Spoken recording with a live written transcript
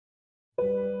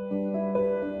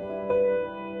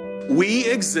We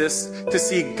exist to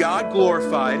see God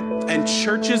glorified and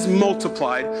churches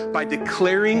multiplied by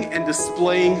declaring and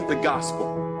displaying the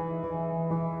gospel.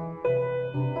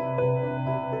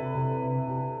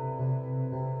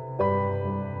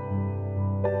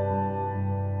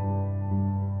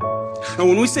 And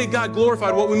when we say God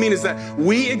glorified, what we mean is that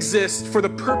we exist for the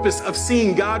purpose of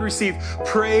seeing God receive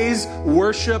praise,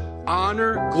 worship,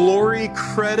 honor, glory,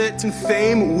 credit, and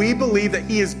fame. We believe that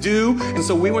he is due, and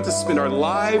so we want to spend our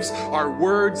lives, our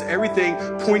words, everything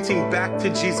pointing back to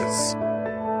Jesus.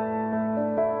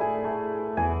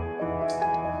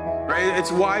 Right?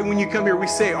 It's why when you come here, we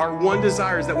say our one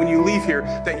desire is that when you leave here,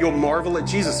 that you'll marvel at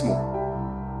Jesus more.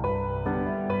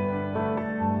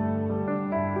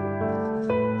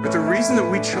 But the reason that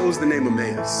we chose the name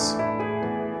Emmaus,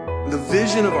 the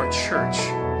vision of our church,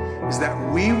 is that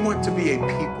we want to be a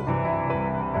people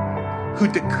who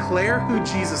declare who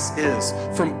Jesus is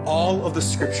from all of the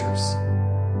scriptures.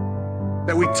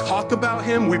 That we talk about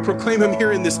him, we proclaim him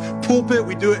here in this pulpit,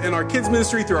 we do it in our kids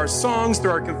ministry, through our songs,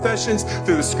 through our confessions,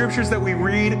 through the scriptures that we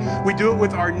read. We do it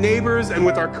with our neighbors and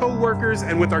with our co-workers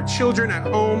and with our children at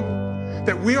home.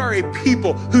 That we are a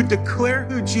people who declare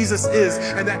who Jesus is,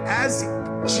 and that as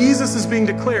Jesus is being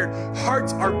declared,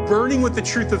 hearts are burning with the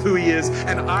truth of who he is,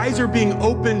 and eyes are being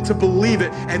opened to believe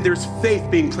it, and there's faith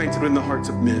being planted in the hearts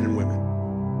of men and women.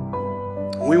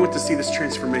 We want to see this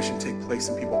transformation take place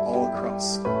in people all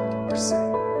across our city.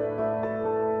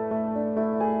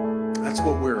 That's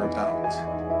what we're about.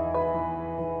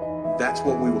 That's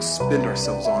what we will spend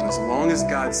ourselves on as long as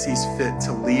God sees fit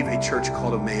to leave a church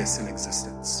called Emmaus in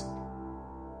existence.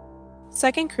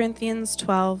 2 Corinthians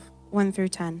 12,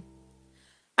 1-10.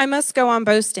 I must go on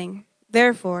boasting.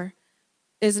 Therefore,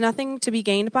 is nothing to be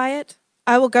gained by it?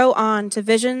 I will go on to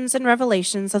visions and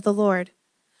revelations of the Lord.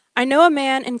 I know a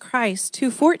man in Christ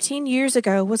who 14 years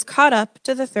ago was caught up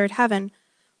to the third heaven.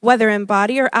 Whether in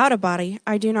body or out of body,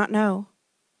 I do not know.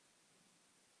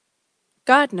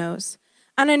 God knows.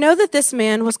 And I know that this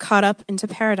man was caught up into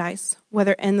paradise.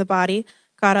 Whether in the body,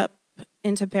 caught up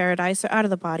into paradise, or out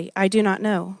of the body, I do not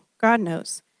know. God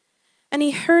knows. And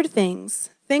he heard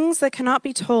things that cannot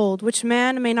be told, which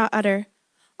man may not utter.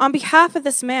 On behalf of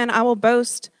this man I will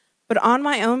boast, but on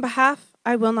my own behalf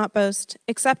I will not boast,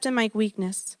 except in my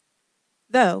weakness.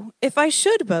 Though, if I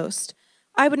should boast,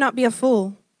 I would not be a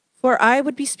fool, for I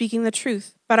would be speaking the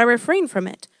truth, but I refrain from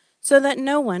it, so that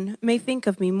no one may think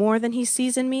of me more than he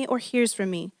sees in me or hears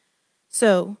from me.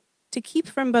 So, to keep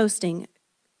me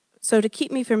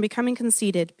from becoming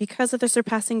conceited, because of the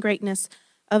surpassing greatness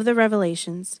of the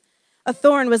revelations, a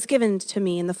thorn was given to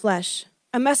me in the flesh,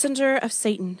 a messenger of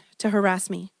Satan to harass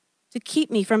me, to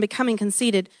keep me from becoming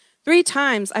conceited. 3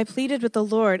 times I pleaded with the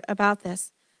Lord about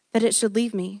this, that it should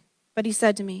leave me. But he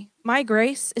said to me, my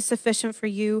grace is sufficient for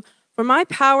you, for my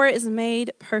power is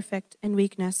made perfect in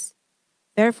weakness.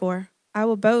 Therefore, I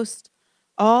will boast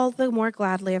all the more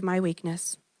gladly of my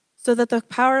weakness, so that the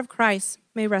power of Christ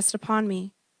may rest upon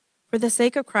me. For the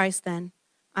sake of Christ, then,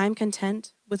 I am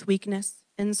content with weakness,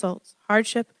 insults,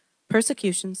 hardship,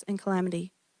 persecutions, and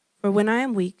calamity. For when I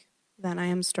am weak, then I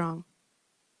am strong.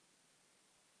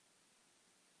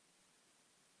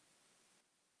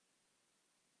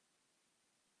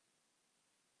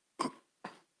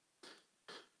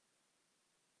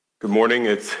 Good morning.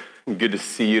 It's good to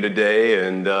see you today,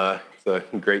 and it's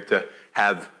great to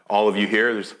have all of you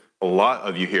here. There's a lot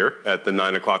of you here at the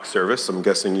 9 o'clock service. I'm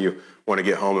guessing you want to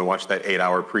get home and watch that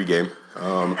 8-hour pregame.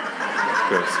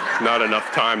 There's not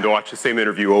enough time to watch the same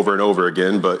interview over and over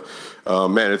again, but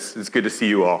man, it's good to see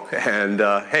you all. And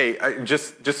hey,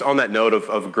 just on that note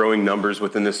of growing numbers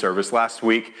within this service, last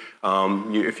week,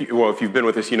 if you've been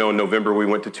with us, you know in November we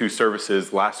went to 2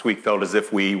 services. Last week felt as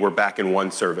if we were back in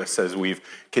 1 service as we've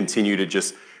continued to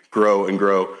just grow and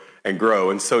grow and grow.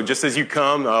 And so just as you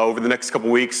come over the next couple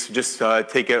weeks, just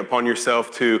take it upon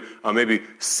yourself to maybe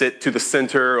sit to the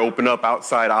center, open up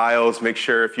outside aisles, make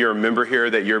sure if you're a member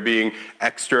here that you're being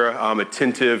extra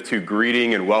attentive to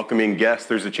greeting and welcoming guests.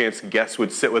 There's a chance guests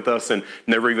would sit with us and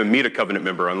never even meet a covenant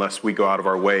member unless we go out of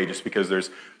our way, just because there's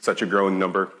such a growing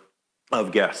number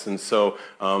of guests. And so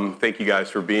thank you guys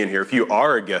for being here. If you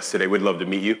are a guest today, we'd love to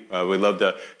meet you. We'd love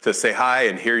to say hi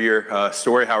and hear your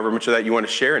story, however much of that you want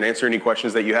to share, and answer any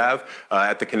questions that you have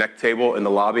at the Connect table in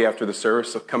the lobby after the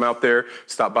service. So come out there,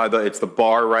 stop by it's the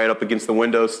bar right up against the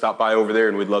windows. Stop by over there,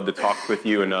 and we'd love to talk with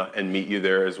you and meet you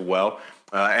there as well.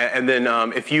 And then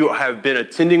if you have been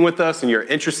attending with us and you're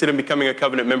interested in becoming a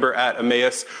covenant member at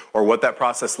Emmaus, or what that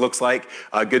process looks like,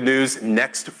 good news,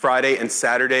 next Friday and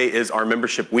Saturday is our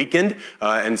membership weekend.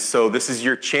 And so this is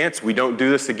your chance. We don't do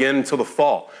this again until the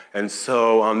fall. And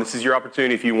so this is your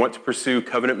opportunity. If you want to pursue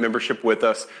covenant membership with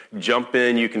us, jump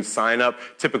in. You can sign up.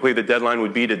 Typically, the deadline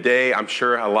would be today. I'm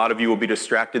sure a lot of you will be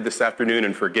distracted this afternoon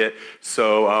and forget.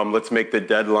 So let's make the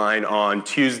deadline on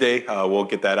Tuesday. We'll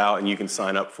get that out, and you can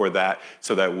sign up for that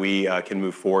so that we can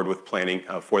move forward with planning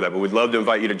for that. But we'd love to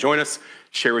invite you to join us,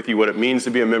 share with you what it means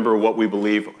to be a member, what we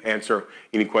believe, answer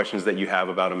any questions that you have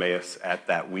about Emmaus at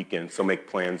that weekend. So make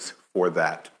plans for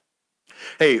that.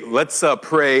 Hey, let's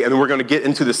pray, and then we're going to get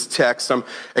into this text. I'm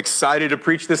excited to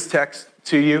preach this text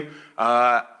to you.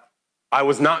 I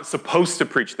was not supposed to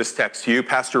preach this text to you.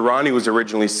 Pastor Ronnie was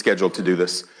originally scheduled to do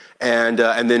this, and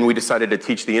then we decided to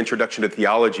teach the Introduction to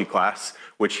Theology class,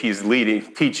 which he's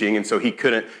teaching, and so he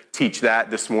couldn't teach that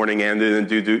this morning and then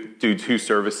do two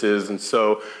services. And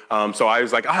so I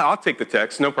was like, I'll take the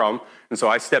text, no problem. And so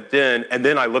I stepped in, and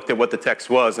then I looked at what the text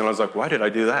was, and I was like, why did I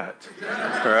do that?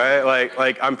 All right,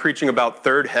 like I'm preaching about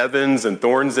third heavens and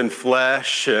thorns in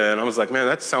flesh, and I was like, man,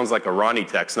 that sounds like a Ronnie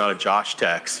text, not a Josh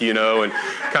text, and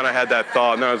kind of had that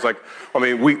thought. And I was like, I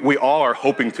mean, we all are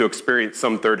hoping to experience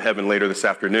some third heaven later this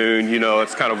afternoon.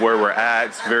 It's kind of where we're at.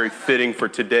 It's very fitting for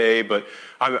today, but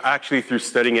I'm actually, through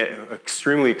studying it,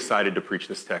 extremely excited to preach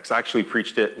this text. I actually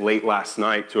preached it late last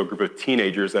night to a group of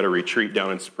teenagers at a retreat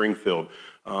down in Springfield,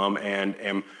 and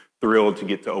am thrilled to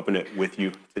get to open it with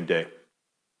you today.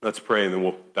 Let's pray, and then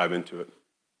we'll dive into it.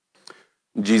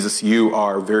 Jesus, you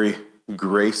are very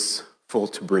graceful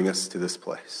to bring us to this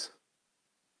place.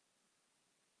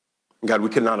 God, we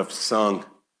could not have sung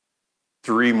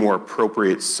 3 more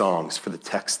appropriate songs for the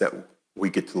text that we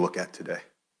get to look at today.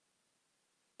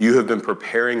 You have been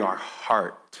preparing our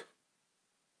heart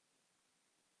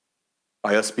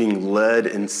by us being led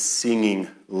and singing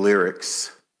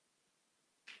lyrics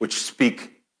which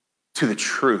speak to the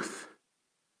truth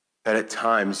that at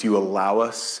times you allow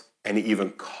us and even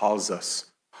cause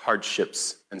us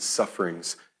hardships and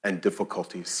sufferings and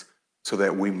difficulties so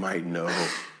that we might know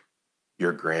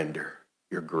your grandeur,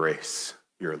 your grace,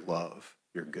 your love,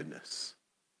 your goodness.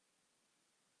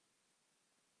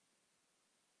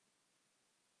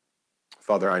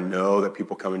 Father, I know that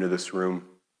people come into this room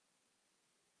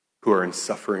who are in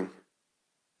suffering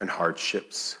and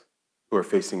hardships, who are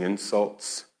facing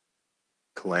insults,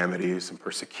 calamities and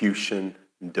persecution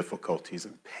and difficulties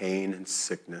and pain and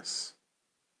sickness.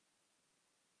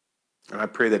 And I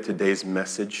pray that today's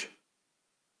message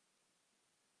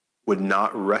would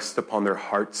not rest upon their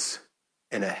hearts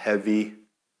in a heavy,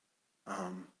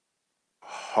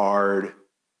 hard,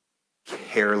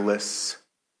 careless,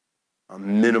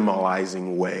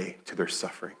 minimalizing way to their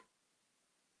suffering.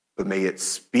 But may it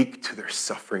speak to their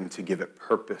suffering to give it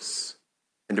purpose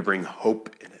and to bring hope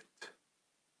in it.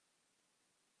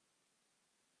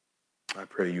 I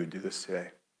pray you would do this today.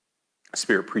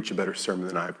 Spirit, preach a better sermon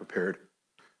than I prepared.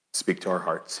 Speak to our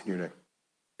hearts. In your name,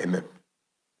 amen.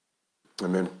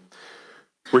 Amen.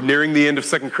 We're nearing the end of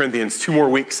 2 Corinthians, 2 more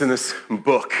weeks in this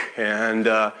book.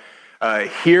 And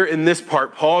here in this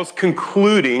part, Paul's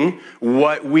concluding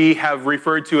what we have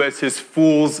referred to as his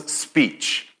fool's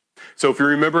speech. So if you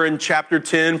remember in chapter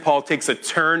 10, Paul takes a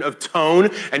turn of tone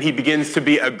and he begins to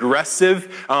be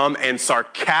aggressive and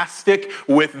sarcastic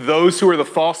with those who are the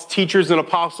false teachers and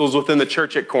apostles within the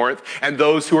church at Corinth and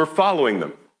those who are following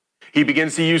them. He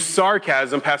begins to use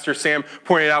sarcasm. Pastor Sam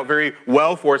pointed out very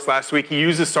well for us last week. He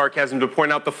uses sarcasm to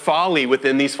point out the folly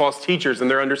within these false teachers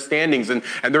and their understandings and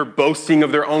their boasting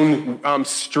of their own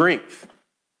strength.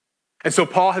 And so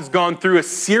Paul has gone through a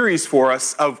series for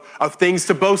us of things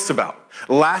to boast about.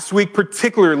 Last week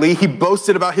particularly, he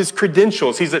boasted about his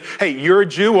credentials. He said, hey, you're a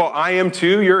Jew, well, I am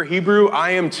too. You're a Hebrew,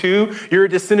 I am too. You're a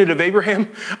descendant of Abraham,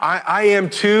 I am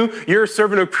too. You're a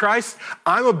servant of Christ,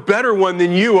 I'm a better one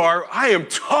than you are. I am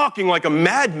talking like a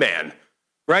madman,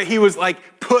 right? He was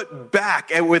like put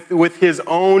back with his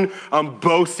own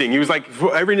boasting. He was like,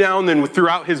 every now and then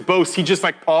throughout his boast, he just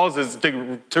like pauses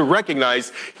to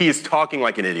recognize he is talking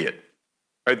like an idiot.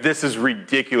 Right, this is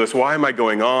ridiculous. Why am I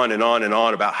going on and on and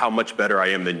on about how much better I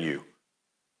am than you?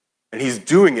 And he's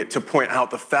doing it to point out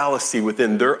the fallacy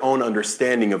within their own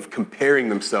understanding of comparing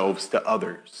themselves to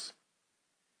others.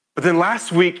 But then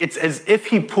last week, it's as if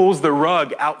he pulls the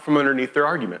rug out from underneath their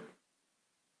argument.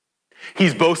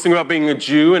 He's boasting about being a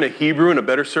Jew and a Hebrew and a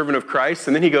better servant of Christ.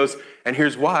 And then he goes, and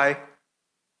here's why.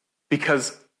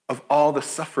 Because of all the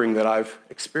suffering that I've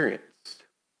experienced.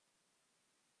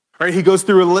 Right, he goes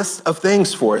through a list of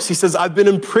things for us. He says, I've been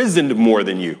imprisoned more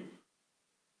than you.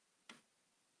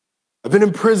 I've been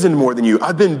imprisoned more than you.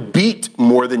 I've been beat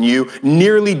more than you.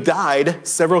 Nearly died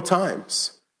several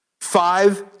times.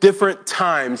 5 different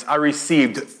times I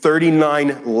received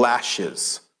 39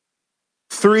 lashes.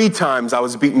 3 times I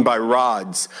was beaten by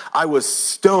rods. I was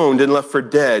stoned and left for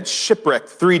dead, shipwrecked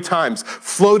 3 times,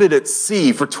 floated at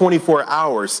sea for 24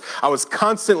 hours. I was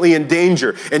constantly in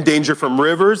danger from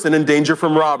rivers and in danger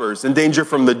from robbers, in danger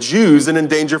from the Jews and in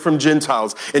danger from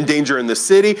Gentiles, in danger in the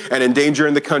city and in danger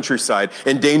in the countryside,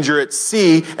 in danger at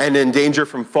sea and in danger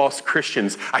from false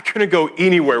Christians. I couldn't go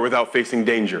anywhere without facing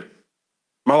danger.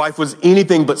 My life was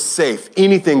anything but safe,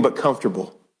 anything but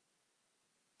comfortable.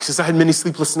 He says, I had many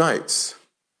sleepless nights.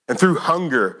 And through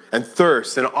hunger and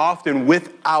thirst, and often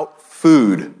without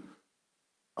food,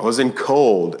 I was in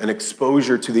cold and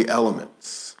exposure to the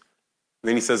elements. And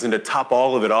then he says, and to top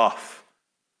all of it off,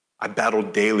 I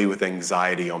battled daily with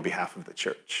anxiety on behalf of the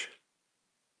church.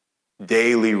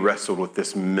 Daily wrestled with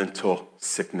this mental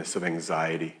sickness of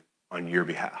anxiety on your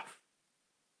behalf.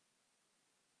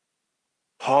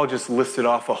 Paul just listed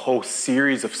off a whole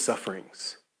series of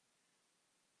sufferings.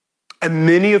 And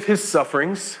many of his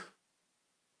sufferings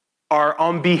are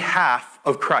on behalf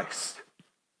of Christ.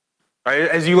 Right?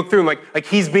 As you look through him, like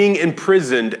he's being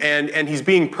imprisoned and he's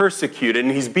being persecuted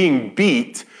and he's being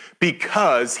beat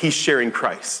because he's sharing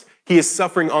Christ. He is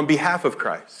suffering on behalf of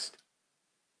Christ.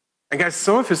 And guys,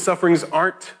 some of his sufferings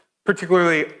aren't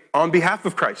particularly on behalf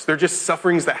of Christ. They're just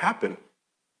sufferings that happen.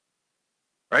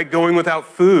 Right? Going without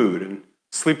food and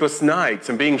sleepless nights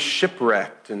and being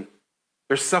shipwrecked. And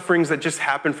there's sufferings that just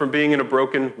happen from being in a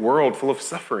broken world full of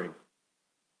suffering.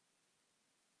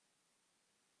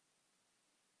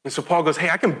 And so Paul goes,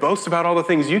 hey, I can boast about all the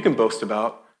things you can boast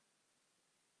about,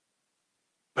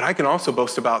 but I can also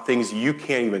boast about things you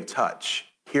can't even touch.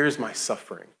 Here's my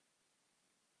suffering.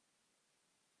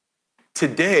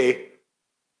 Today,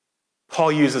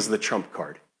 Paul uses the trump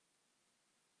card.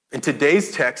 In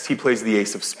today's text, he plays the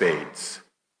ace of spades.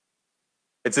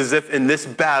 It's as if in this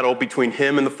battle between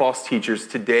him and the false teachers,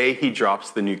 today he drops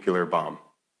the nuclear bomb.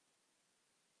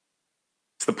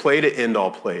 It's the play to end all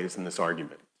plays in this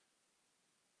argument.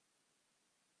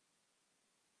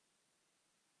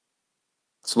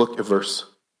 Let's look at verse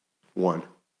 1.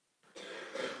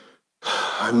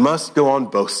 I must go on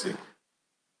boasting.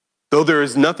 Though there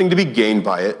is nothing to be gained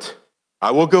by it, I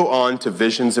will go on to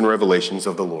visions and revelations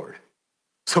of the Lord.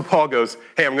 So Paul goes,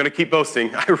 hey, I'm going to keep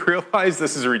boasting. I realize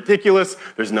this is ridiculous.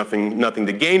 There's nothing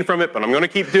to gain from it, but I'm going to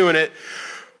keep doing it.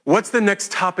 What's the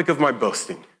next topic of my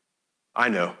boasting? I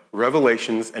know,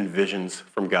 revelations and visions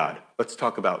from God. Let's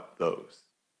talk about those.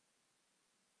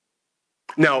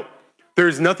 Now,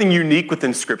 there's nothing unique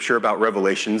within Scripture about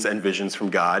revelations and visions from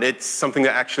God. It's something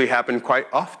that actually happened quite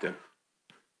often.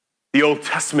 The Old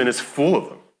Testament is full of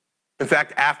them. In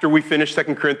fact, after we finish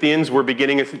 2 Corinthians, we're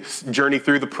beginning a journey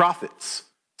through the prophets.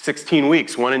 16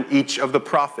 weeks, one in each of the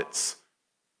prophets.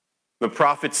 The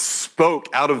prophets spoke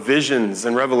out of visions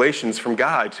and revelations from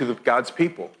God to God's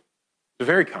people. It's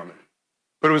very common.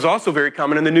 But it was also very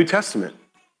common in the New Testament.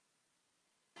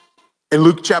 In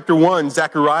Luke chapter 1,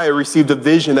 Zechariah received a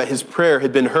vision that his prayer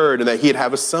had been heard and that he'd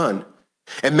have a son.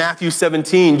 In Matthew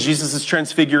 17, Jesus'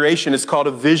 transfiguration is called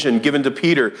a vision given to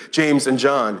Peter, James, and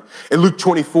John. In Luke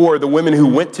 24, the women who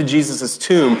went to Jesus'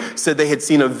 tomb said they had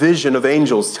seen a vision of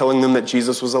angels telling them that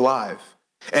Jesus was alive.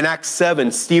 In Acts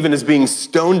 7, Stephen is being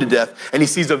stoned to death and he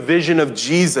sees a vision of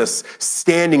Jesus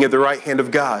standing at the right hand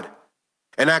of God.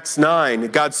 In Acts 9,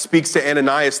 God speaks to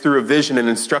Ananias through a vision and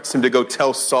instructs him to go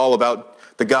tell Saul about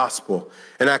the gospel.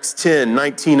 In Acts 10,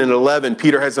 19, and 11,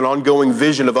 Peter has an ongoing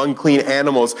vision of unclean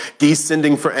animals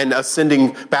descending and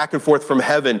ascending back and forth from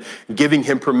heaven, giving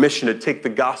him permission to take the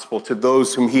gospel to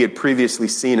those whom he had previously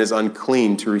seen as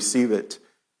unclean to receive it.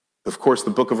 Of course, the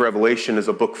book of Revelation is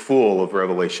a book full of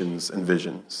revelations and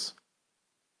visions.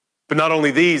 But not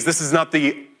only these, this is not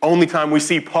the only time we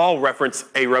see Paul reference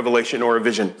a revelation or a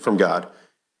vision from God.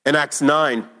 In Acts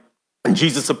 9,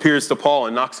 Jesus appears to Paul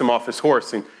and knocks him off his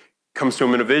horse and comes to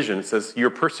him in a vision. It says, you're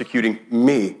persecuting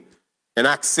me. In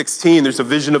Acts 16, there's a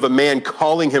vision of a man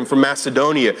calling him from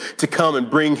Macedonia to come and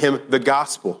bring him the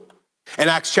gospel. In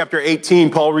Acts chapter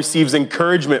 18, Paul receives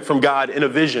encouragement from God in a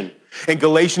vision. In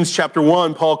Galatians chapter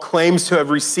 1, Paul claims to have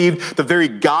received the very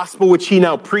gospel which he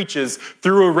now preaches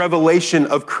through a revelation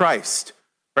of Christ.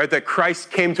 Right? That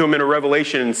Christ came to him in a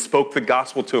revelation and spoke the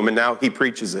gospel to him, and now he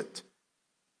preaches it.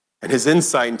 And his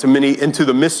insight into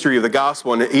the mystery of the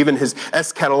gospel and even his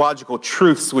eschatological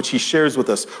truths, which he shares with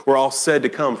us, were all said to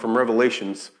come from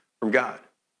revelations from God.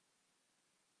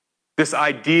 This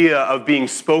idea of being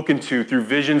spoken to through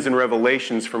visions and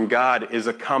revelations from God is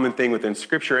a common thing within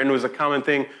Scripture, and it was a common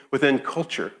thing within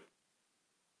culture.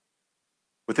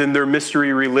 Within their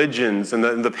mystery religions and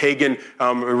the pagan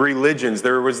religions,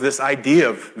 there was this idea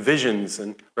of visions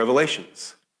and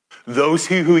revelations. Those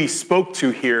who he spoke to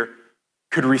here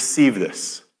could receive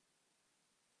this.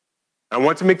 I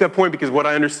want to make that point because what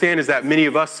I understand is that many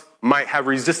of us might have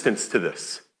resistance to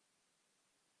this.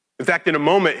 In fact, in a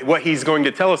moment, what he's going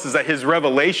to tell us is that his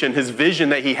revelation, his vision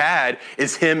that he had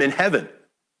is him in heaven.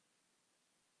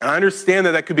 And I understand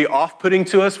that could be off-putting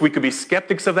to us. We could be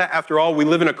skeptics of that. After all, we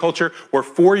live in a culture where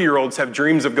 4-year-olds have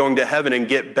dreams of going to heaven and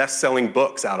get best-selling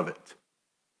books out of it.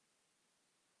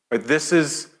 But this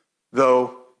is,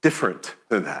 though, different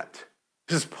than that.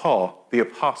 This is Paul, the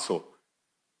apostle,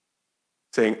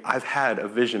 saying, I've had a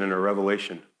vision and a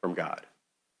revelation from God.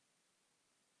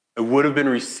 It would have been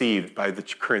received by the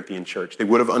Corinthian church. They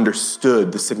would have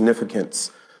understood the significance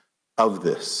of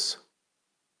this.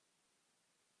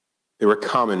 They were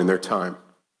common in their time.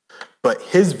 But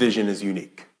his vision is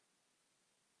unique.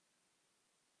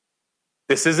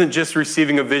 This isn't just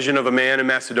receiving a vision of a man in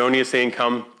Macedonia saying,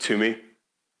 come to me.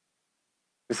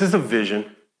 This is a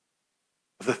vision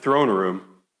of the throne room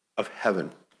of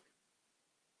heaven.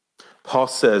 Paul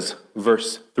says,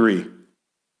 verse 3,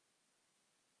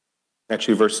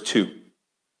 actually verse 2,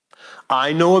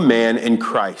 I know a man in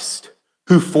Christ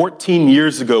who 14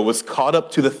 years ago was caught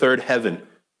up to the third heaven.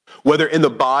 Whether in the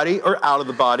body or out of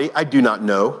the body, I do not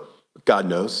know. God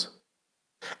knows.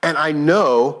 And I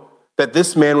know that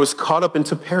this man was caught up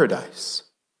into paradise.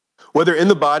 Whether in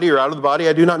the body or out of the body,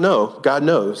 I do not know. God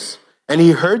knows. And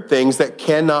he heard things that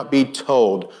cannot be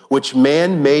told, which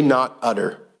man may not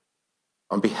utter.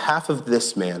 On behalf of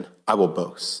this man, I will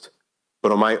boast.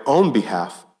 But on my own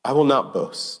behalf, I will not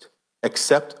boast,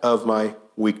 except of my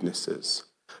weaknesses.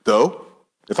 Though,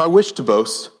 if I wished to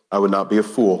boast, I would not be a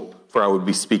fool, for I would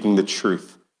be speaking the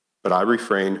truth. But I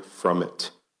refrain from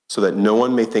it, so that no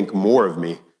one may think more of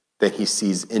me than he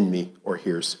sees in me or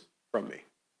hears from me.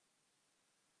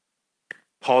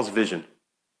 Paul's vision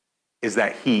is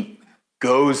that he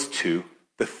goes to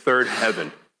the third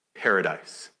heaven,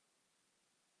 paradise.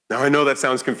 Now, I know that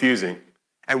sounds confusing.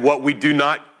 And what we do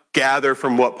not gather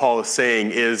from what Paul is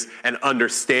saying is an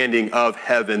understanding of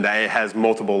heaven, that it has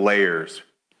multiple layers.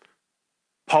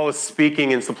 Paul is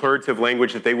speaking in superlative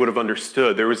language that they would have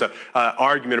understood. There was an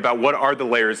argument about what are the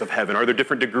layers of heaven? Are there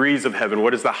different degrees of heaven?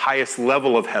 What is the highest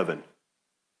level of heaven?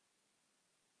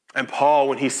 And Paul,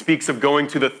 when he speaks of going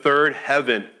to the third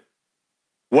heaven,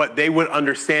 what they would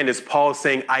understand is Paul is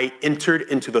saying, I entered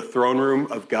into the throne room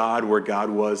of God where God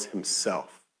was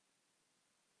himself.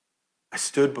 I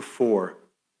stood before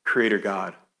Creator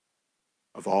God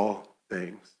of all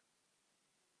things.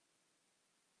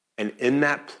 And in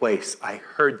that place, I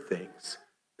heard things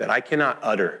that I cannot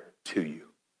utter to you,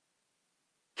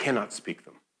 cannot speak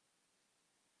them.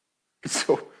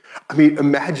 So,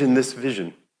 imagine this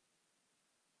vision.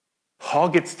 Paul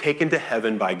gets taken to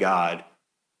heaven by God,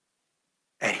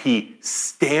 and he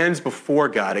stands before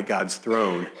God at God's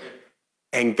throne,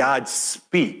 and God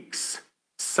speaks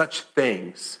such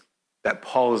things that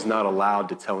Paul is not allowed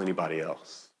to tell anybody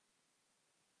else.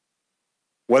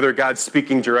 Whether God's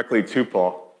speaking directly to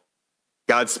Paul,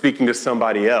 God's speaking to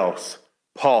somebody else,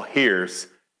 Paul hears.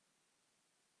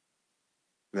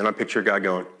 And then I picture God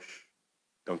going, shh,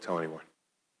 don't tell anyone.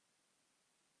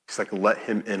 He's like, let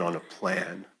him in on a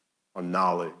plan, on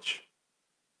knowledge.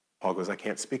 Paul goes, I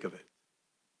can't speak of it.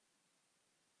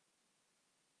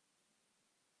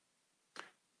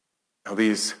 Now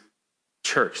this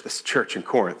church in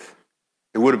Corinth,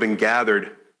 it would have been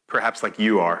gathered, perhaps like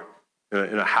you are,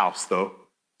 in a house though,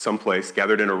 someplace,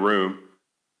 gathered in a room.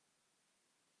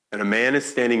 And a man is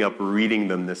standing up reading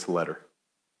them this letter.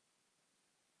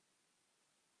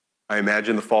 I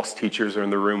imagine the false teachers are in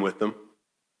the room with them.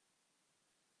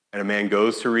 And a man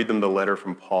goes to read them the letter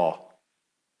from Paul.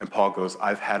 And Paul goes,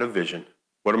 I've had a vision.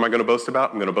 What am I going to boast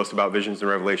about? I'm going to boast about visions and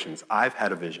revelations. I've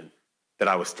had a vision that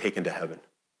I was taken to heaven.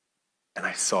 And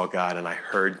I saw God and I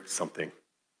heard something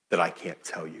that I can't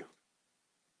tell you.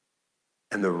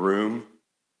 And the room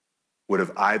would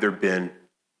have either been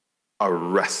a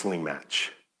wrestling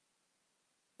match,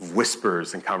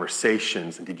 whispers and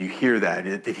conversations, and did you hear that?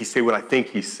 Did he say what I think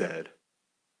he said?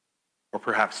 Or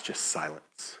perhaps just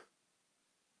silence.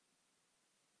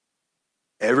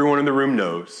 Everyone in the room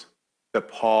knows that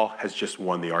Paul has just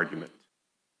won the argument.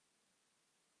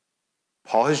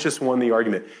 Paul has just won the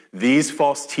argument. These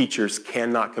false teachers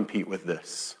cannot compete with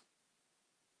this.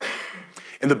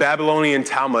 In the Babylonian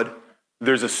Talmud,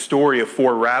 there's a story of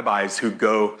 4 rabbis who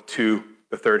go to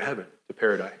the third heaven, to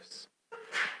paradise.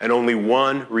 And only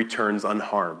one returns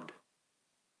unharmed.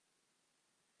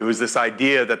 It was this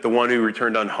idea that the one who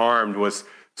returned unharmed was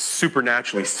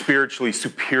supernaturally, spiritually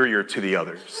superior to the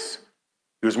others.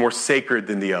 He was more sacred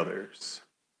than the others.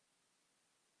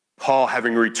 Paul,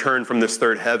 having returned from this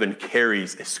third heaven,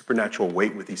 carries a supernatural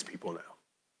weight with these people now.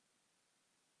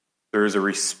 There is a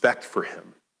respect for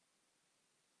him.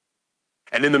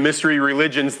 And in the mystery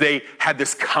religions, they had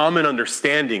this common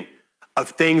understanding of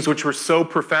things which were so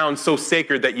profound, so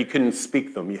sacred that you couldn't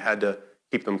speak them. You had to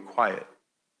keep them quiet.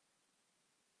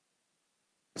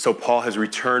 So Paul has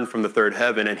returned from the third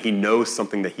heaven, and he knows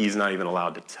something that he's not even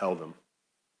allowed to tell them.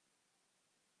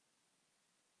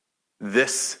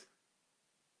 This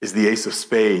is the ace of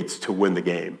spades to win the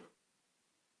game.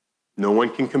 No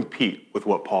one can compete with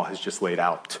what Paul has just laid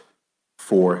out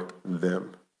for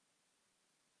them.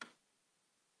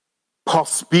 Paul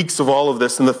speaks of all of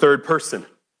this in the third person.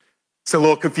 It's a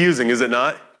little confusing, is it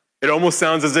not? It almost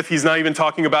sounds as if he's not even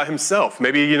talking about himself.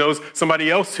 Maybe he knows somebody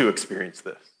else who experienced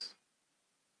this.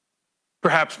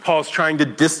 Perhaps Paul's trying to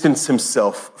distance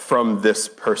himself from this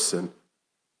person.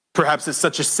 Perhaps it's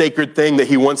such a sacred thing that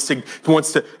he wants to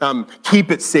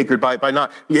keep it sacred by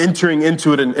not entering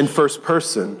into it in first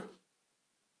person.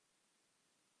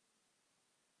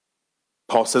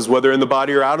 Paul says, whether in the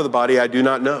body or out of the body, I do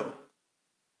not know.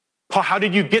 Paul, how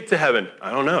did you get to heaven?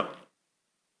 I don't know.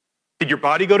 Did your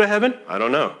body go to heaven? I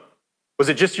don't know. Was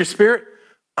it just your spirit?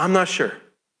 I'm not sure.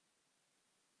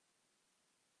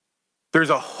 There's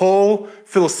a whole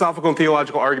philosophical and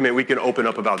theological argument we can open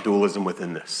up about dualism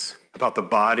within this, about the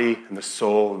body and the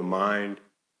soul and the mind,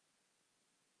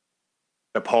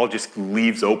 that Paul just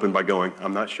leaves open by going,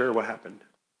 I'm not sure what happened.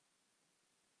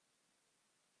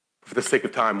 For the sake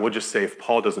of time, we'll just say if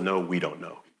Paul doesn't know, we don't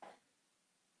know.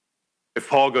 If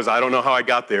Paul goes, I don't know how I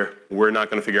got there, we're not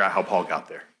going to figure out how Paul got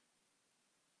there.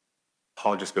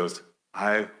 Paul just goes,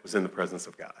 I was in the presence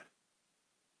of God.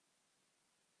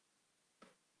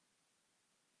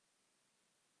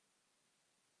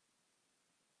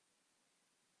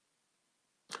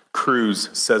 Cruz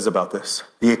says about this,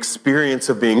 the experience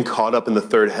of being caught up in the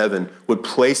third heaven would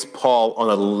place Paul on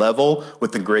a level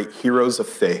with the great heroes of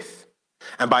faith.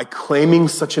 And by claiming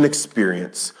such an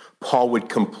experience, Paul would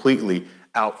completely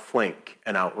outflank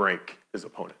and outrank his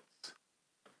opponents.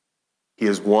 He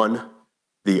has won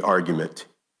the argument.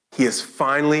 He has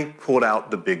finally pulled out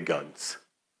the big guns.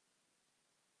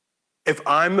 If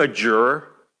I'm a juror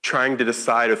trying to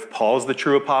decide if Paul's the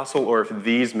true apostle or if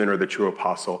these men are the true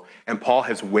apostle, and Paul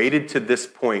has waited to this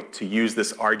point to use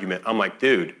this argument, I'm like,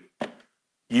 dude,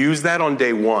 use that on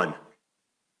day one,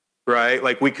 right?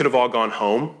 Like we could have all gone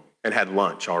home and had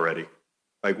lunch already.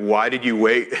 Like, why did you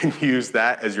wait and use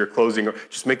that as your closing?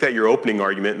 Just make that your opening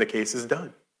argument and the case is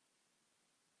done.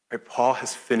 Right? Paul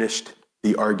has finished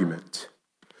the argument,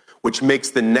 which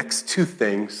makes the next two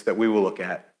things that we will look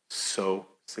at so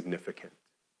significant.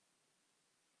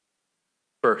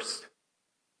 First,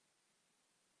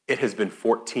 it has been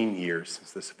 14 years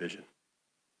since this vision.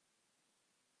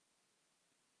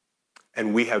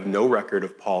 And we have no record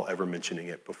of Paul ever mentioning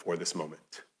it before this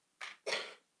moment.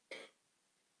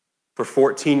 For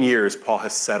 14 years, Paul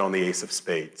has sat on the ace of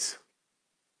spades.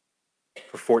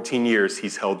 For 14 years,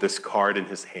 he's held this card in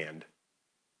his hand.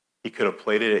 He could have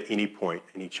played it at any point,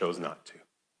 and he chose not to.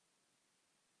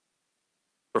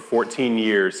 For 14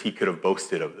 years, he could have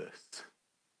boasted of this.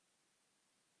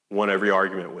 Won every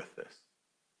argument with this.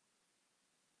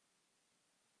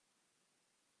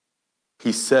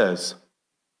 He says,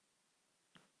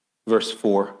 verse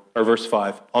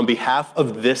 5, on behalf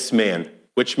of this man,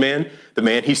 which man? The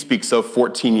man he speaks of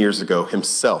 14 years ago,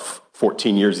 himself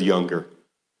 14 years younger.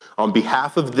 On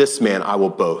behalf of this man, I will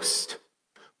boast.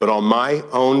 But on my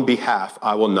own behalf,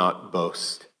 I will not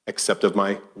boast, except of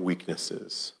my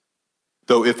weaknesses.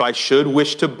 Though if I should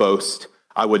wish to boast,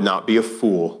 I would not be a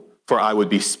fool, for I would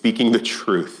be speaking the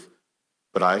truth,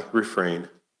 but I refrain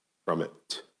from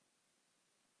it,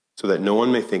 so that no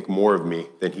one may think more of me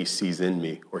than he sees in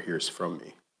me or hears from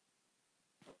me.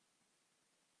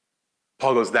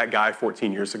 Paul goes, that guy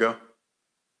 14 years ago,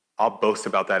 I'll boast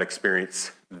about that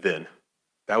experience then.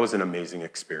 That was an amazing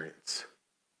experience.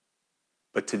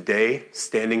 But today,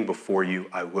 standing before you,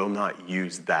 I will not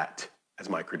use that as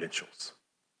my credentials.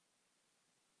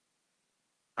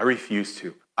 I refuse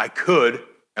to. I could,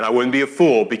 and I wouldn't be a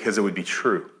fool because it would be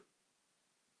true.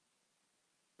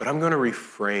 But I'm going to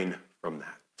refrain from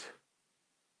that.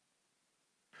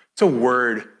 It's a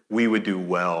word we would do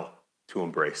well to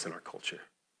embrace in our culture.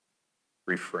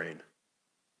 Refrain.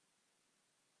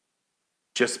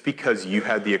 Just because you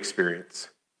had the experience,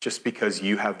 just because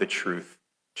you have the truth,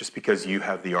 just because you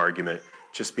have the argument,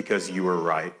 just because you were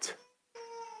right,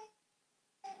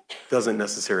 doesn't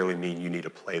necessarily mean you need to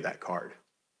play that card.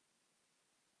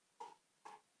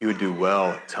 You would do well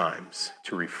at times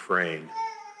to refrain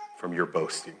from your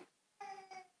boasting.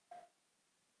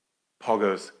 Paul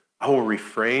goes, I will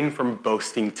refrain from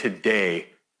boasting today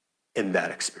in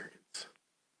that experience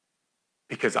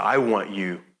because I want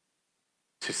you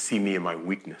to see me in my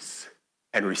weakness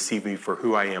and receive me for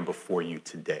who I am before you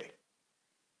today.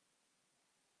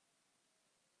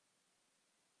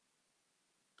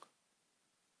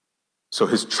 So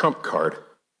his trump card,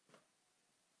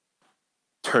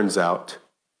 turns out,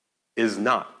 is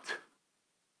not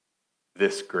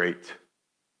this great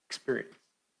experience.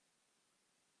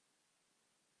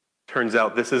 Turns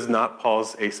out this is not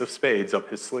Paul's ace of spades up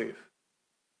his sleeve.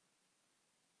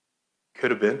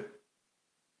 Could have been.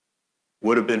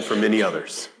 Would have been for many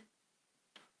others.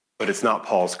 But it's not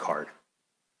Paul's card.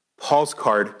 Paul's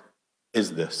card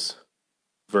is this.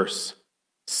 Verse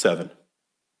 7.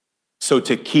 So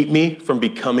to keep me from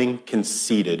becoming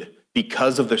conceited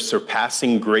because of the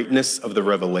surpassing greatness of the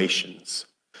revelations,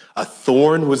 a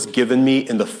thorn was given me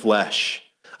in the flesh,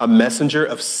 a messenger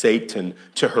of Satan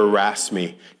to harass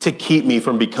me, to keep me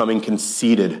from becoming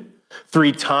conceited.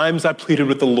 3 times I pleaded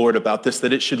with the Lord about this,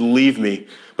 that it should leave me.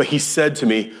 But he said to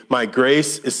me, my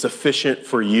grace is sufficient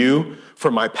for you,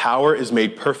 for my power is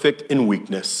made perfect in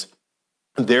weakness.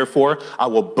 Therefore, I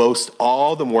will boast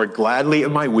all the more gladly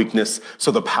of my weakness,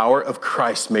 so the power of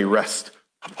Christ may rest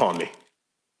upon me.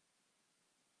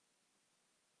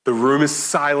 The room is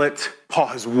silent. Paul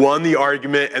has won the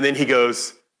argument, and then he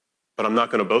goes, but I'm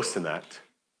not going to boast in that.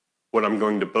 What I'm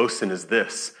going to boast in is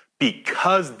this.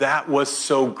 Because that was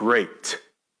so great,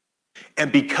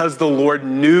 and because the Lord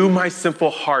knew my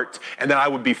sinful heart, and that I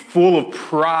would be full of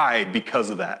pride because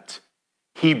of that,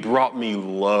 he brought me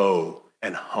low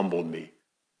and humbled me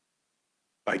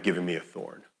by giving me a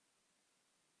thorn.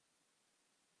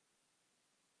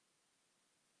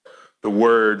 The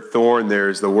word thorn there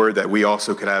is the word that we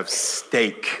also could have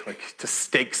stake, like to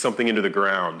stake something into the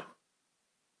ground.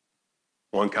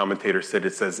 One commentator said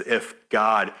it's as if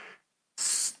God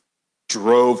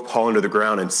drove Paul into the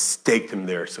ground and staked him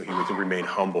there so he would remain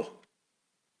humble.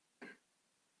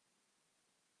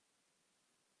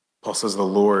 Paul says, the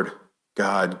Lord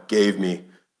God gave me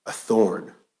a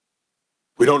thorn.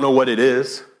 We don't know what it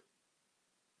is.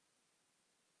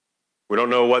 We don't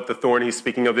know what the thorn he's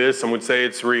speaking of is. Some would say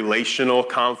it's relational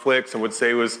conflict. Some would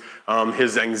say it was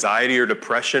his anxiety or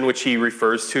depression, which he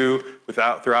refers to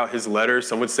throughout his letters.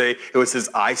 Some would say it was his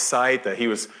eyesight, that he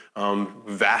was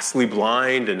vastly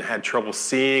blind and had trouble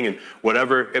seeing, and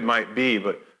whatever it might be.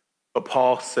 But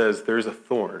Paul says there's a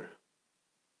thorn.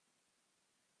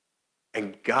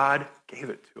 And God gave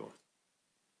it to him.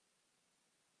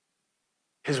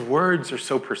 His words are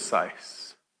so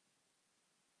precise.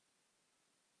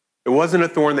 It wasn't a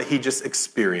thorn that he just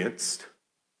experienced.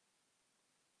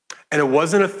 And it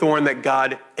wasn't a thorn that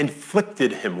God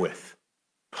inflicted him with.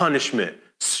 Punishment,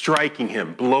 striking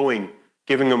him,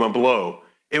 giving him a blow.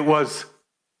 It was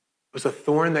a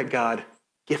thorn that God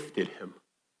gifted him.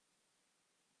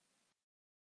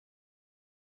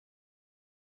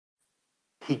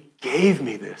 He gave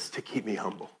me this to keep me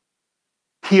humble.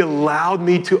 He allowed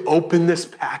me to open this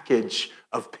package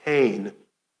of pain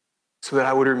so that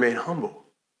I would remain humble.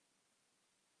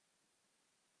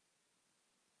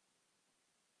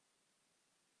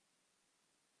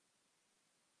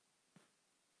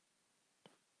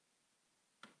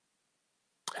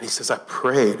 And he says, I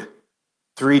prayed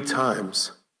 3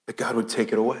 times that God would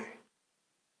take it away.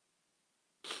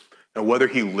 Now, whether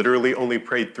he literally only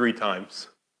prayed 3 times,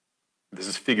 this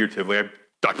is figuratively,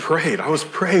 I was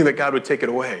praying that God would take it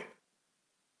away.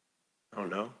 I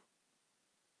don't know.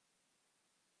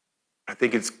 I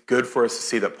think it's good for us to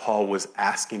see that Paul was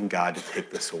asking God to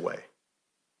take this away.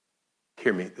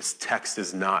 Hear me, this text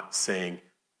is not saying,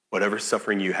 whatever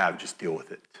suffering you have, just deal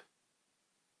with it.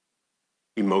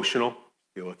 Emotional,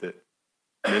 deal with it.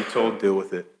 Mental, deal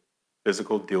with it.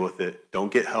 Physical, deal with it.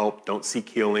 Don't get help. Don't seek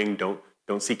healing. Don't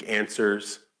seek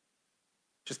answers.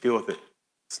 Just deal with it.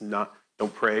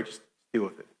 Don't pray. Just deal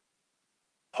with it.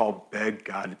 Paul begged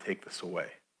God to take this away.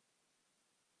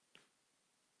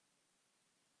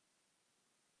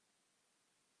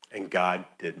 And God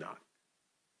did not.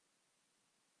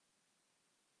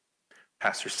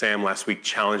 Pastor Sam last week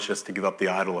challenged us to give up the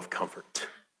idol of comfort,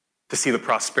 to see the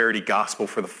prosperity gospel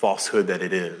for the falsehood that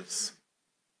it is.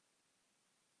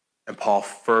 And Paul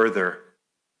further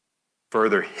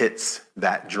hits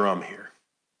that drum here.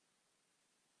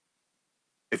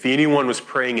 If anyone was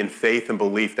praying in faith and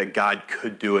belief that God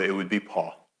could do it, it would be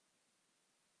Paul.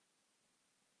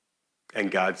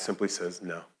 And God simply says,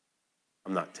 no,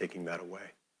 I'm not taking that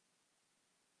away.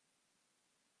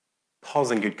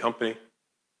 Paul's in good company.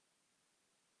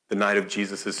 The night of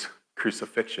Jesus'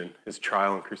 crucifixion, his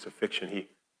trial and crucifixion, he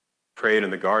prayed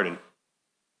in the garden,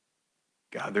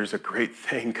 God, there's a great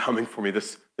thing coming for me,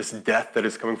 this death that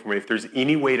is coming for me. If there's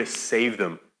any way to save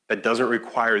them that doesn't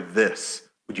require this,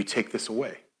 would you take this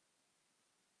away?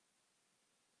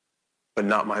 but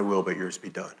not my will, but yours be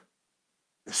done.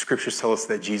 The scriptures tell us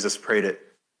that Jesus prayed it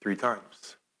 3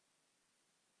 times.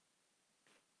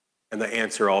 And the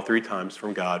answer all 3 times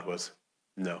from God was,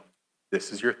 no,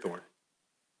 this is your thorn.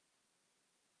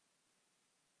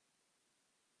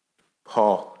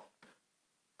 Paul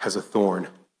has a thorn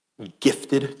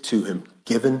gifted to him,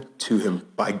 given to him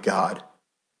by God,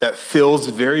 that feels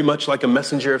very much like a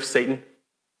messenger of Satan.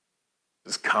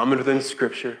 It's common within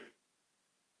Scripture.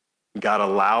 God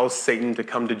allows Satan to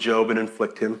come to Job and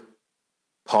inflict him.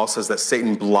 Paul says that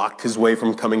Satan blocked his way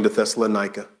from coming to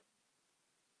Thessalonica.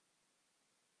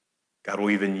 God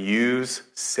will even use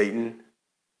Satan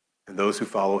and those who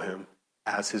follow him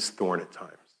as his thorn at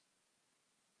times.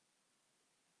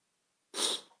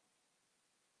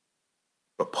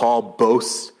 But Paul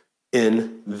boasts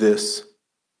in this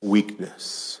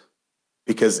weakness,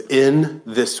 because in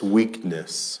this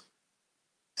weakness,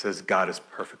 it says God is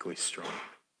perfectly strong.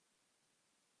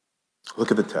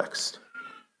 Look at the text.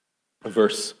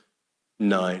 Verse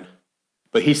 9.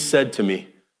 But he said to me,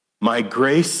 my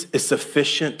grace is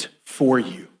sufficient for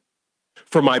you,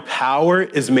 for my power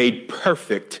is made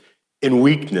perfect in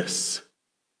weakness.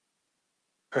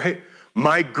 Right?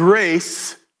 My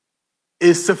grace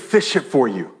is sufficient for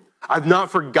you. I've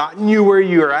not forgotten you where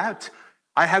you're at.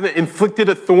 I haven't inflicted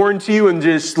a thorn to you and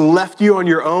just left you on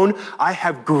your own. I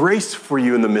have grace for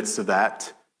you in the midst of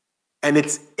that. And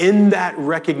it's in that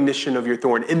recognition of your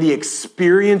thorn, in the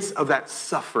experience of that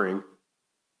suffering,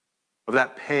 of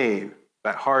that pain,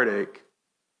 that heartache,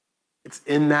 it's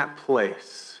in that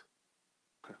place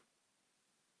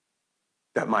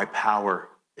that my power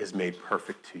is made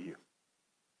perfect to you.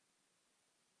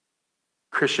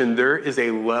 Christian, there is a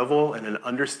level and an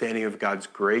understanding of God's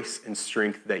grace and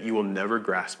strength that you will never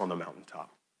grasp on the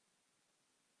mountaintop,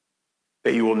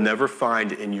 that you will never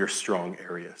find in your strong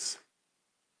areas.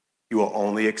 You will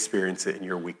only experience it in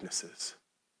your weaknesses,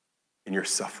 in your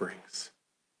sufferings,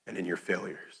 and in your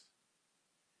failures.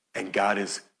 And God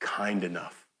is kind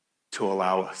enough to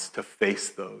allow us to face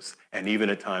those, and even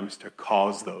at times to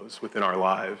cause those within our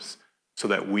lives, so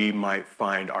that we might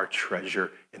find our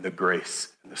treasure in the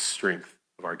grace and the strength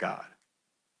of our God.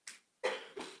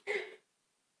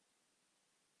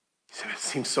 So it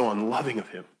seems so unloving of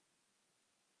him,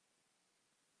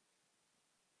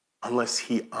 unless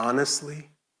he honestly,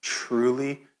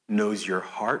 truly knows your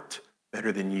heart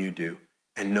better than you do,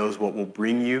 and knows what will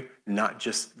bring you not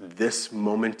just this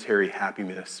momentary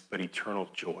happiness, but eternal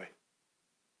joy.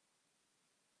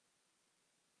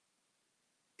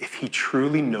 If he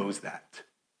truly knows that,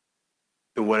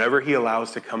 then whatever he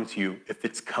allows to come to you, if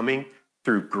it's coming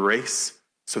through grace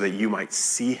so that you might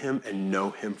see him and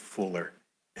know him fuller,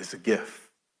 is a gift.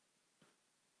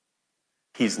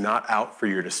 He's not out for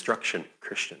your destruction,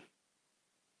 Christian.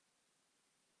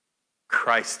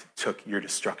 Christ took your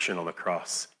destruction on the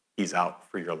cross. He's out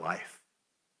for your life.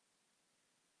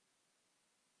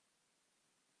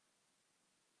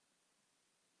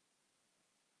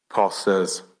 Paul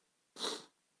says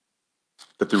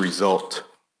that the result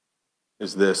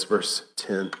is this, verse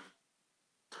 10.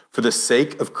 For the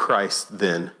sake of Christ,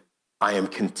 then, I am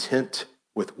content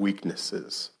with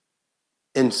weaknesses,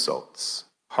 insults,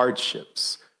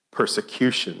 hardships,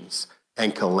 persecutions,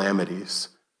 and calamities.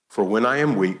 For when I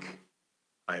am weak,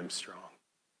 I am strong.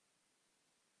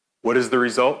 What is the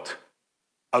result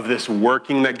of this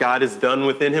working that God has done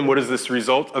within him? What is this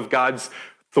result of God's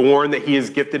thorn that he has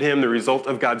gifted him? The result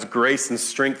of God's grace and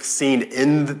strength seen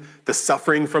in the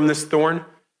suffering from this thorn?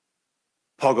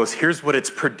 Paul goes, here's what it's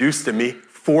produced in me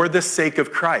for the sake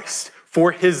of Christ,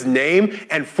 for his name,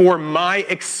 and for my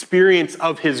experience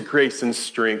of his grace and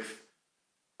strength.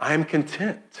 I am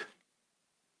content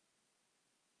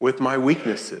with my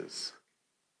weaknesses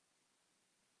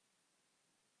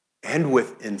and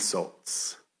with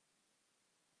insults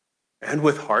and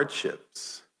with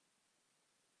hardships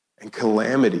and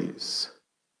calamities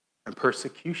and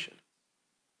persecution.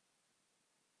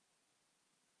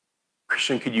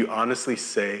 Christian, could you honestly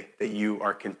say that you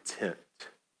are content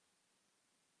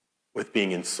with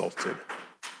being insulted?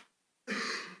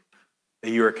 That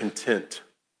you are content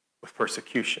with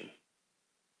persecution?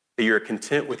 That you are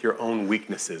content with your own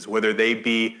weaknesses, whether they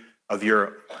be of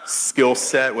your skill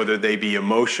set, whether they be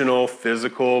emotional,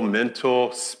 physical,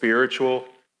 mental, spiritual,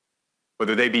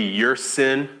 whether they be your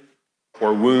sin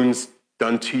or wounds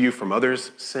done to you from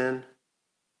others' sin?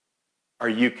 Are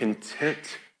you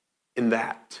content in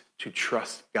that to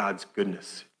trust God's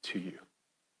goodness to you?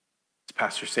 As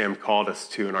Pastor Sam called us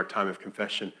to in our time of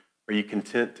confession, are you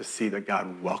content to see that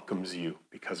God welcomes you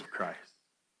because of Christ?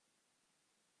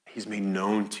 He's made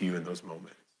known to you in those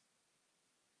moments.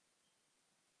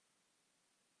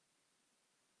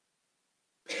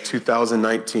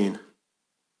 2019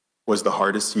 was the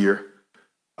hardest year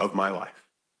of my life.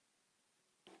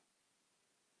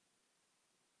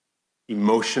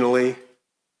 Emotionally,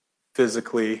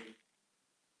 physically,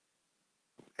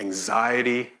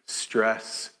 anxiety,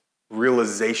 stress,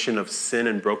 realization of sin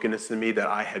and brokenness in me that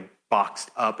I had boxed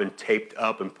up and taped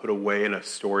up and put away in a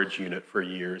storage unit for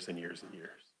years and years and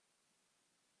years.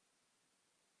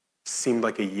 It seemed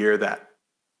like a year that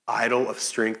idol of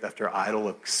strength after idol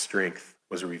of strength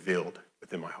was revealed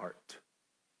within my heart.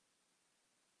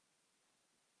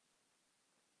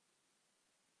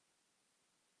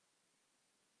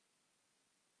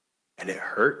 And it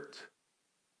hurt.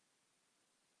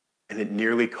 And it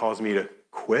nearly caused me to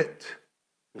quit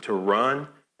and to run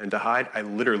and to hide. I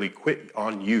literally quit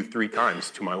on you 3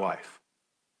 times to my wife.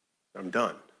 I'm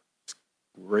done. Just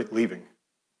leaving.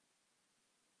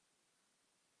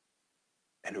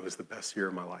 And it was the best year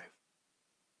of my life.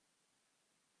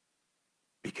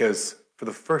 Because for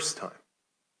the first time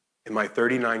in my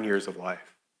 39 years of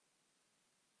life,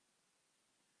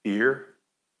 fear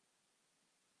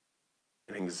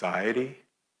and anxiety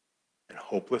and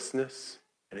hopelessness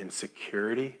and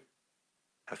insecurity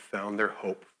have found their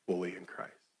hope fully in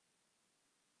Christ.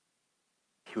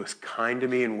 He was kind to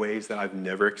me in ways that I've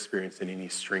never experienced in any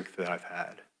strength that I've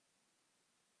had.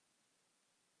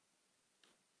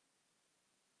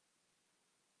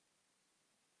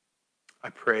 I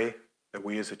pray that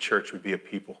we as a church would be a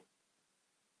people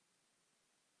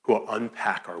who will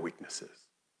unpack our weaknesses,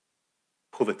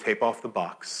 pull the tape off the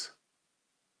box,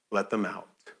 let them out,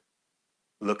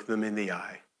 look them in the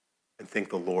eye, and thank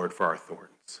the Lord for our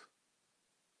thorns.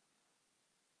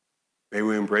 May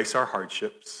we embrace our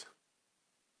hardships.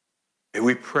 May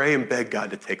we pray and beg God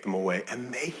to take them away.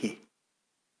 And may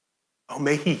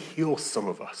He heal some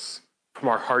of us from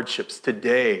our hardships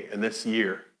today and this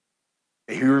year.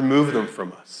 May He remove them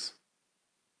from us.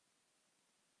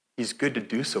 He's good to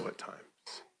do so at times.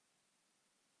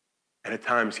 And at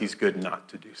times, He's good not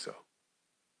to do so.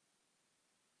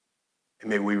 And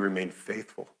may we remain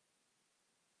faithful,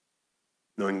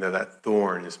 knowing that that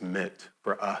thorn is meant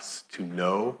for us to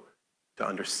know, to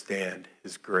understand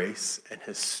His grace and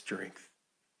His strength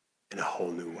in a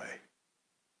whole new way.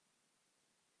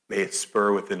 May it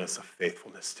spur within us a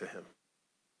faithfulness to Him.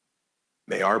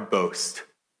 May our boast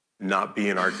not be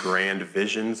in our grand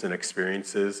visions and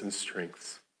experiences and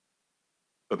strengths,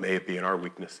 but may it be in our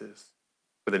weaknesses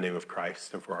for the name of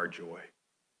Christ and for our joy.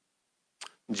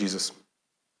 Jesus,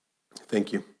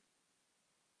 thank you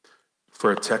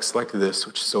for a text like this,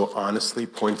 which so honestly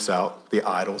points out the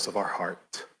idols of our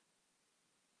heart.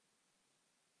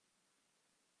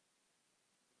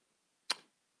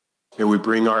 May we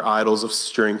bring our idols of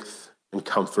strength and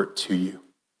comfort to you.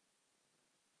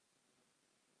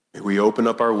 May we open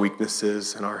up our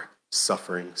weaknesses and our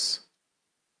sufferings.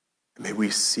 And may we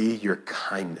see your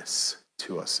kindness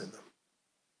to us in them.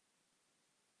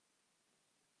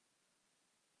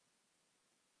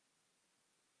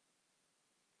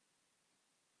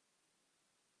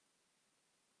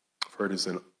 For it is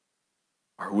in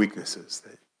our weaknesses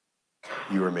that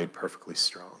you are made perfectly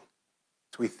strong.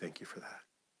 So we thank you for that.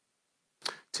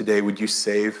 Today, would you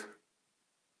save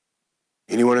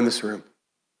anyone in this room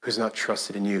who's not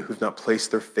trusted in you, who's not placed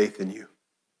their faith in you?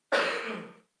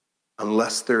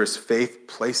 Unless there is faith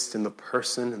placed in the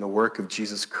person and the work of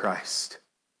Jesus Christ,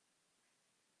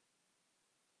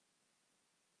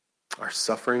 our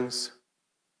sufferings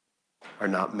are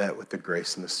not met with the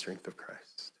grace and the strength of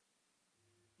Christ.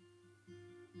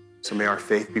 So may our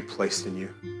faith be placed in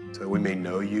you so that we may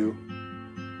know you,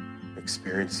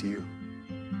 experience you,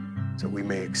 so we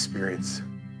may experience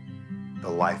the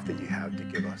life that you have to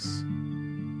give us.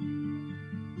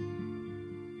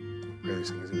 I pray these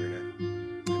things in your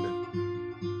name. Amen.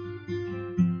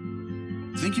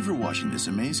 Thank you for watching this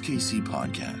Amaze KC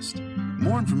podcast.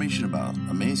 More information about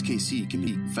Amaze KC can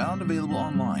be found available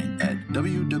online at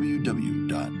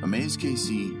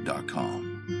www.amazekc.com.